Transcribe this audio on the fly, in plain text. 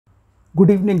Good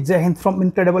evening, Jai Hind from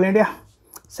Incredible India.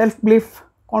 Self belief,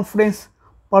 confidence,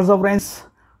 perseverance,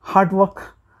 hard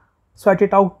work, sweat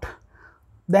it out.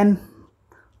 Then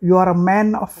you are a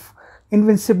man of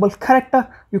invincible character.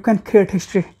 You can create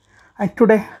history. And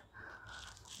today,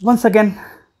 once again,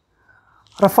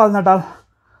 Rafael Nadal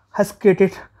has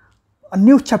created a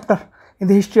new chapter in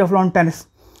the history of lawn tennis.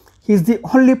 He is the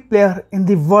only player in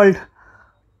the world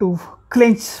to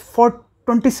clinch for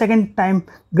 22nd time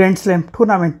Grand Slam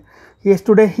tournament. He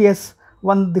has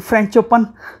won the French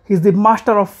Open. He is the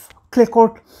master of clay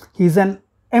court. He is an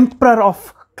emperor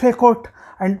of clay court,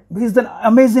 and he is an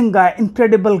amazing guy,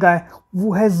 incredible guy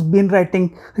who has been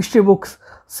writing history books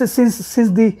since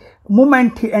the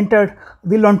moment he entered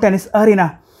the lawn tennis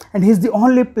arena. And he is the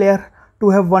only player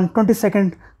to have won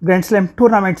 22nd Grand Slam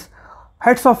tournaments.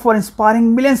 Hats off for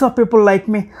inspiring millions of people like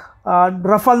me.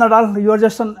 Rafael Nadal, you are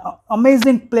just an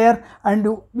amazing player, and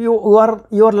you are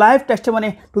your live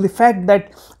testimony to the fact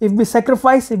that if we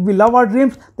sacrifice, if we love our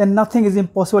dreams, then nothing is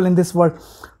impossible in this world.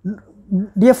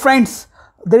 Dear friends,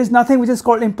 there is nothing which is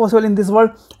called impossible in this world,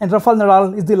 and Rafael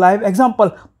Nadal is the live example.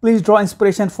 Please draw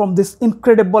inspiration from this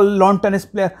incredible lawn tennis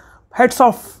player. Hats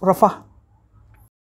off, Rafa.